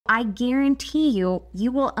I guarantee you,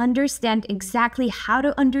 you will understand exactly how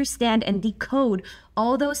to understand and decode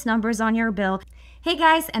all those numbers on your bill. Hey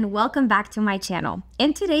guys, and welcome back to my channel.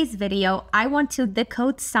 In today's video, I want to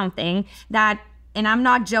decode something that, and I'm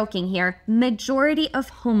not joking here, majority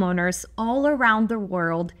of homeowners all around the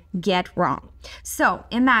world get wrong. So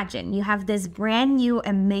imagine you have this brand new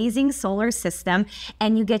amazing solar system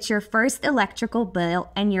and you get your first electrical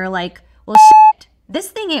bill and you're like, well, shit, this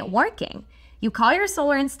thing ain't working. You call your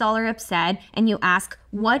solar installer upset and you ask,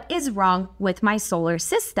 what is wrong with my solar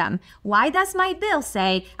system? Why does my bill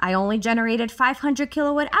say I only generated 500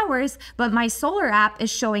 kilowatt hours, but my solar app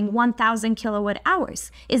is showing 1,000 kilowatt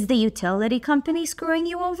hours? Is the utility company screwing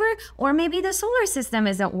you over? Or maybe the solar system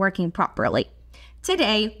isn't working properly?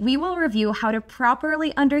 Today, we will review how to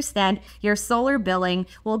properly understand your solar billing.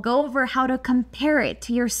 We'll go over how to compare it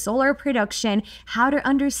to your solar production, how to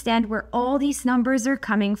understand where all these numbers are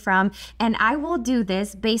coming from, and I will do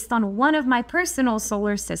this based on one of my personal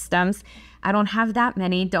solar systems. I don't have that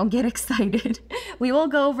many, don't get excited. We will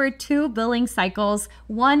go over 2 billing cycles,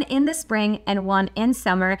 one in the spring and one in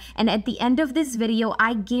summer. And at the end of this video,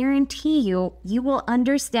 I guarantee you, you will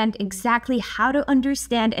understand exactly how to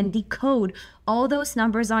understand and decode all those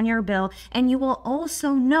numbers on your bill. And you will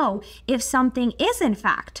also know if something is in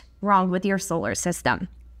fact wrong with your solar system.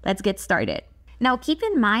 Let's get started. Now, keep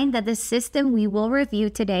in mind that the system we will review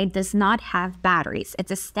today does not have batteries. It's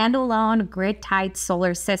a standalone grid-tied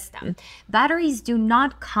solar system. Batteries do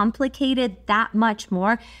not complicate it that much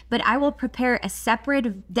more, but I will prepare a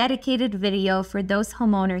separate dedicated video for those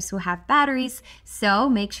homeowners who have batteries, so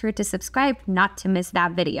make sure to subscribe not to miss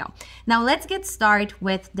that video. Now, let's get started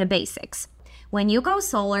with the basics. When you go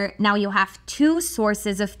solar, now you have 2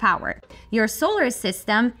 sources of power, your solar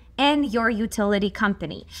system and your utility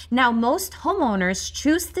company. Now, most homeowners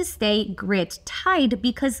choose to stay grid tied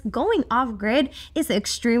because going off grid is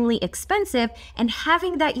extremely expensive, and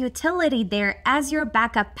having that utility there as your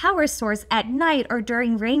backup power source at night or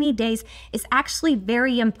during rainy days is actually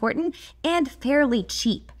very important and fairly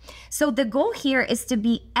cheap. So the goal here is to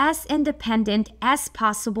be as independent as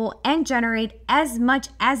possible and generate as much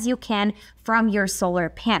as you can from your solar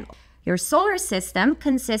panel. Your solar system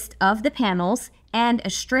consists of the panels and a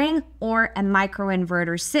string or a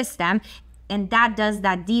microinverter system, and that does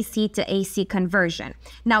that DC to AC conversion.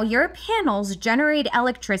 Now, your panels generate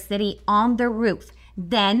electricity on the roof.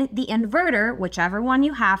 Then the inverter, whichever one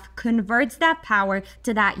you have, converts that power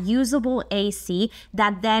to that usable AC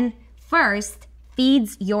that then first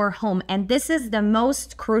feeds your home. And this is the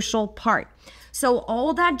most crucial part. So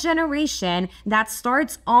all that generation that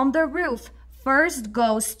starts on the roof first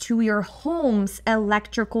goes to your home's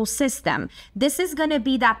electrical system. This is going to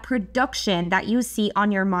be that production that you see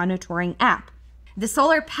on your monitoring app. The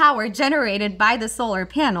solar power generated by the solar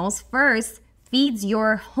panels first feeds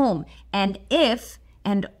your home. And if,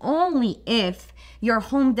 and only if, your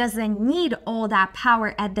home doesn't need all that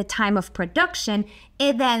power at the time of production,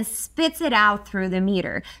 it then spits it out through the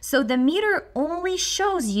meter. So the meter only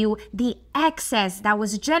shows you the excess that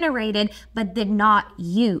was generated but did not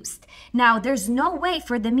used. Now, there's no way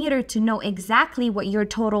for the meter to know exactly what your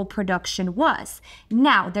total production was.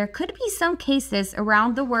 Now, there could be some cases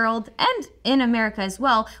around the world and in America as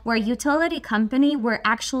well where utility company will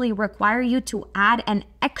actually require you to add an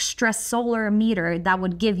extra solar meter that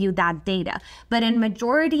would give you that data. But in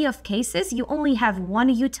majority of cases, you only have one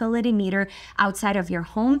utility meter outside of your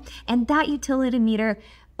home, and that utility meter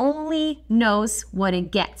only knows what it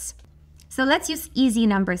gets. So let's use easy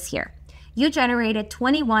numbers here. You generated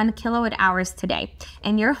 21 kilowatt hours today,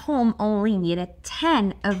 and your home only needed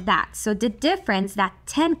 10 of that. So the difference, that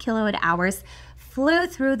 10 kilowatt hours, flew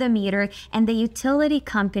through the meter, and the utility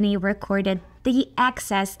company recorded the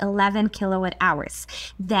excess 11 kilowatt hours.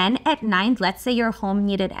 Then at night, let's say your home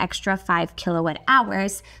needed extra 5 kilowatt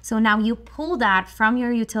hours. So now you pull that from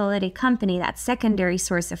your utility company, that secondary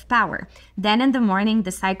source of power. Then in the morning,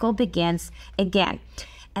 the cycle begins again.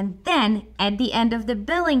 And then at the end of the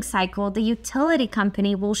billing cycle, the utility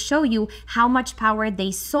company will show you how much power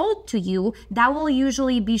they sold to you. That will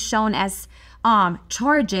usually be shown as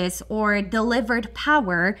charges or delivered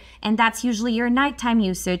power, and that's usually your nighttime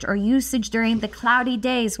usage or usage during the cloudy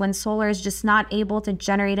days when solar is just not able to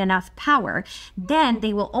generate enough power. Then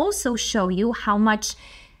they will also show you how much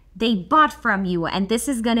they bought from you, and this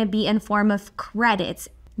is going to be in form of credits.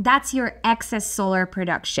 That's your excess solar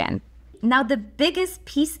production. Now, the biggest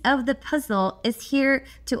piece of the puzzle is here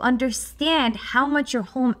to understand how much your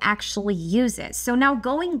home actually uses. So now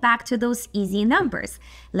going back to those easy numbers,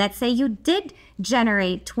 let's say you did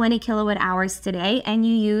generate 20 kilowatt hours today and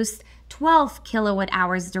you used 12 kilowatt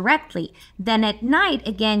hours directly. Then at night,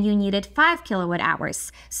 again, you needed 5 kilowatt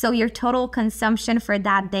hours. So your total consumption for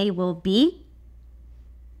that day will be,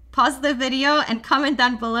 pause the video and comment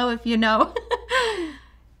down below if you know,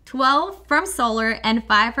 12 from solar and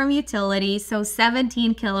 5 from utility, so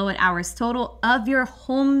 17 kilowatt hours total of your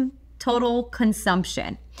home total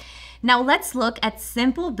consumption. Now let's look at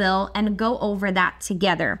simple bill and go over that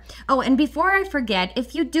together. Oh, and before I forget,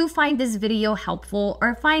 if you do find this video helpful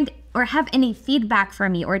or have any feedback for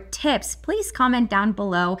me or tips, please comment down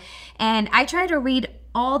below. And I try to read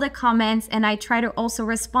all the comments and I try to also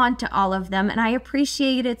respond to all of them. And I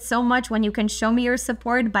appreciate it so much when you can show me your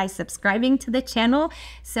support by subscribing to the channel.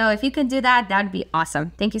 So if you can do that, that'd be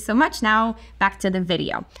awesome. Thank you so much. Now back to the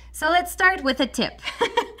video. So let's start with a tip.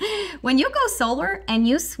 When you go solar and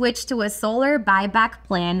you switch to a solar buyback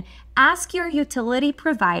plan, ask your utility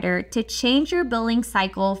provider to change your billing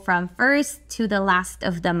cycle from first to the last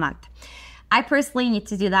of the month. I personally need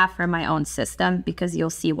to do that for my own system because you'll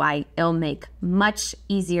see why. It'll make much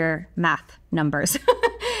easier math numbers.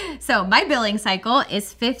 So my billing cycle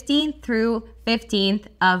is 15th through 15th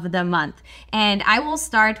of the month. And I will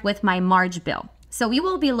start with my March bill. So we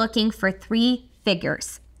will be looking for 3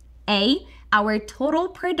 figures. A, our total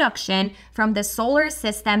production from the solar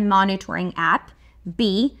system monitoring app.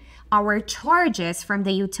 B, our charges from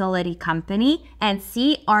the utility company. And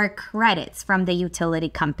C, our credits from the utility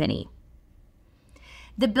company.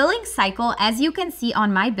 The billing cycle, as you can see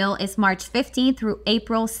on my bill, is March 15th through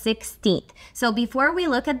April 16th. So before we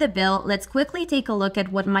look at the bill, let's quickly take a look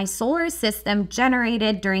at what my solar system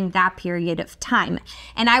generated during that period of time.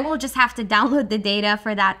 And I will just have to download the data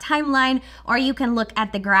for that timeline, or you can look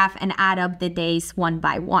at the graph and add up the days one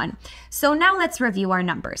by one. So now let's review our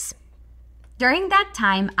numbers. During that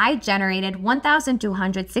time, I generated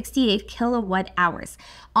 1,268 kilowatt hours.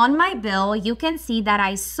 On my bill, you can see that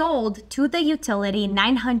I sold to the utility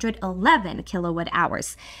 911 kilowatt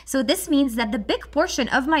hours. So this means that the big portion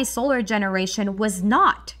of my solar generation was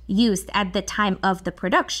not used at the time of the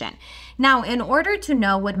production. Now, in order to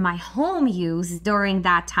know what my home used during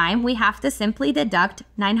that time, we have to simply deduct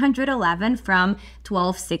 911 from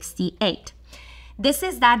 1268. This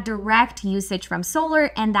is that direct usage from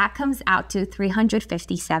solar, and that comes out to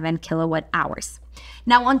 357 kilowatt hours.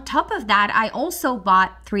 Now, on top of that, I also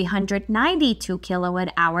bought 392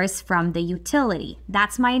 kilowatt hours from the utility.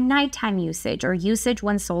 That's my nighttime usage, or usage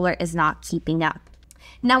when solar is not keeping up.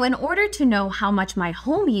 Now, in order to know how much my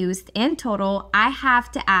home used in total, I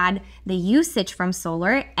have to add the usage from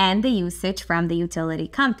solar and the usage from the utility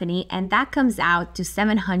company, and that comes out to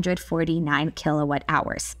 749 kilowatt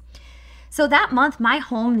hours. So that month, my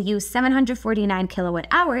home used 749 kilowatt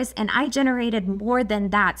hours, and I generated more than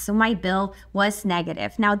that, so my bill was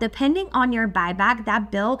negative. Now, depending on your buyback, that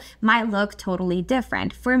bill might look totally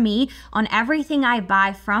different. For me, on everything I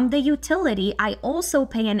buy from the utility, I also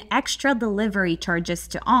pay an extra delivery charges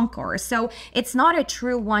to Encore, so it's not a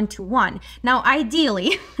true one-to-one. Now,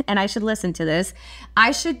 ideally, and I should listen to this,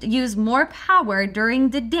 I should use more power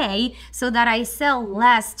during the day so that I sell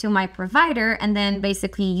less to my provider and then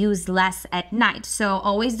basically use less at night. So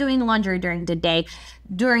always doing laundry during the day,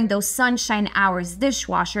 during those sunshine hours,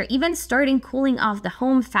 dishwasher, even starting cooling off the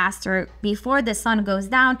home faster before the sun goes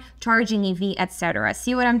down, charging EV, etc.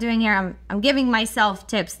 See what I'm doing here? I'm giving myself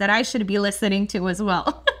tips that I should be listening to as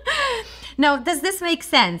well. Now, does this make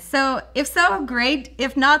sense? So if so, great.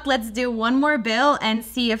 If not, let's do one more bill and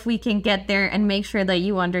see if we can get there and make sure that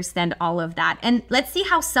you understand all of that. And let's see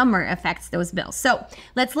how summer affects those bills. So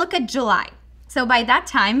let's look at July. So by that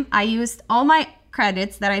time, I used all my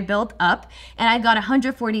credits that I built up and I got a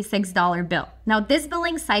 $146 bill. Now this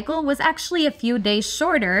billing cycle was actually a few days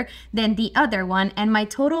shorter than the other one, and my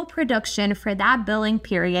total production for that billing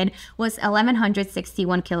period was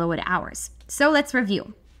 1,161 kilowatt hours. So let's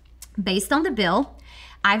review. Based on the bill,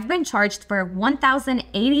 I've been charged for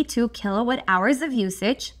 1,082 kilowatt hours of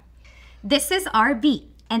usage. This is RB.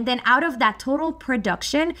 And then out of that total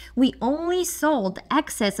production, we only sold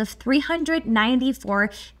excess of 394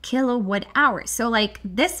 kilowatt hours. So like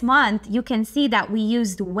this month, you can see that we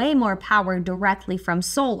used way more power directly from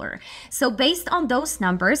solar. So based on those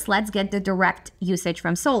numbers, let's get the direct usage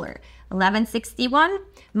from solar. 1161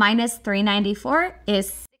 minus 394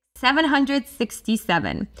 is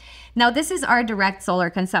 767. Now this is our direct solar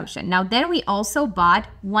consumption. Now then we also bought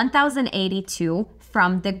 1,082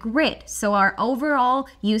 from the grid. So our overall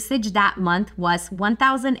usage that month was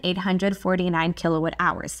 1,849 kilowatt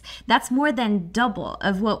hours. That's more than double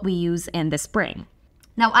of what we use in the spring.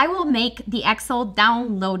 Now I will make the Excel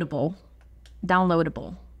downloadable.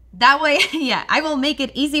 That way, yeah, I will make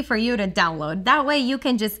it easy for you to download. That way you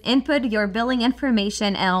can just input your billing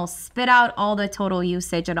information and I'll spit out all the total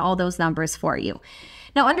usage and all those numbers for you.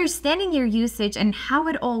 Now, understanding your usage and how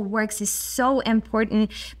it all works is so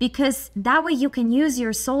important because that way you can use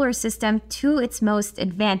your solar system to its most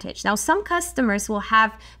advantage. Now, some customers will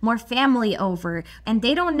have more family over and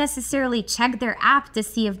they don't necessarily check their app to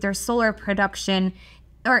see if their solar production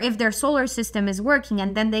or if their solar system is working,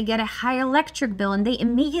 and then they get a high electric bill and they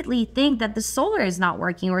immediately think that the solar is not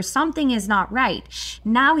working or something is not right.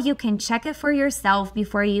 Now you can check it for yourself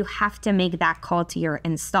before you have to make that call to your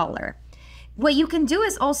installer. What you can do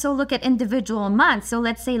is also look at individual months. So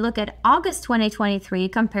let's say look at August 2023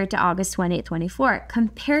 compared to August 2024.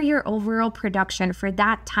 Compare your overall production for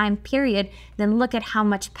that time period. Then look at how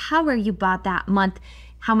much power you bought that month,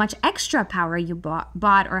 how much extra power you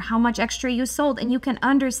bought or how much extra you sold, and you can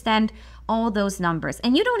understand all those numbers.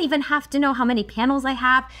 And you don't even have to know how many panels I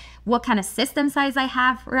have, what kind of system size I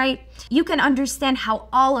have, right? You can understand how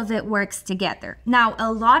all of it works together. Now,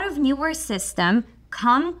 a lot of newer systems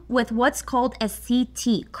come with what's called a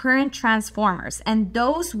CT, current transformers, and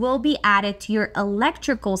those will be added to your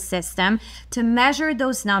electrical system to measure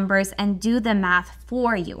those numbers and do the math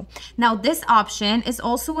for you. Now, this option is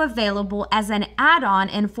also available as an add-on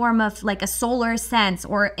in form of like a Solar Sense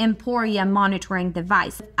or Emporia monitoring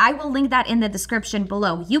device. I will link that in the description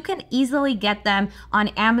below. You can easily get them on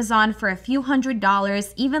Amazon for a few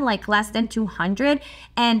 $100s, even like less than $200,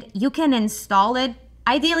 and you can install it.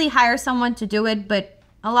 Ideally, hire someone to do it, but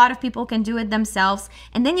a lot of people can do it themselves.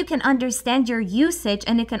 And then you can understand your usage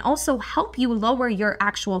and it can also help you lower your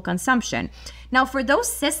actual consumption. Now, for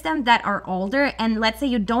those systems that are older and let's say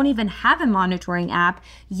you don't even have a monitoring app,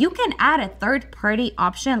 you can add a third-party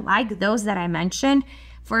option like those that I mentioned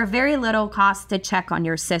for a very little cost to check on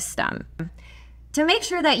your system. To make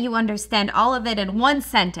sure that you understand all of it in one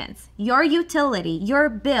sentence, your utility, your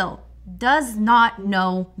bill, does not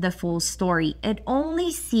know the full story. It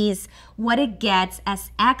only sees what it gets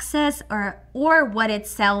as access or what it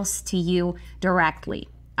sells to you directly.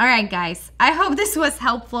 All right, guys, I hope this was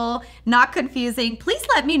helpful, not confusing. Please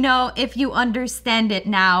let me know if you understand it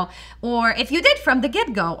now or if you did from the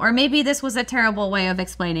get-go, or maybe this was a terrible way of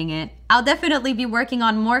explaining it. I'll definitely be working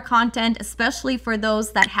on more content, especially for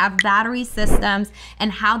those that have battery systems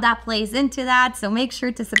and how that plays into that. So make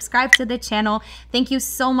sure to subscribe to the channel. Thank you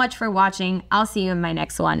so much for watching. I'll see you in my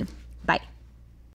next one. Bye.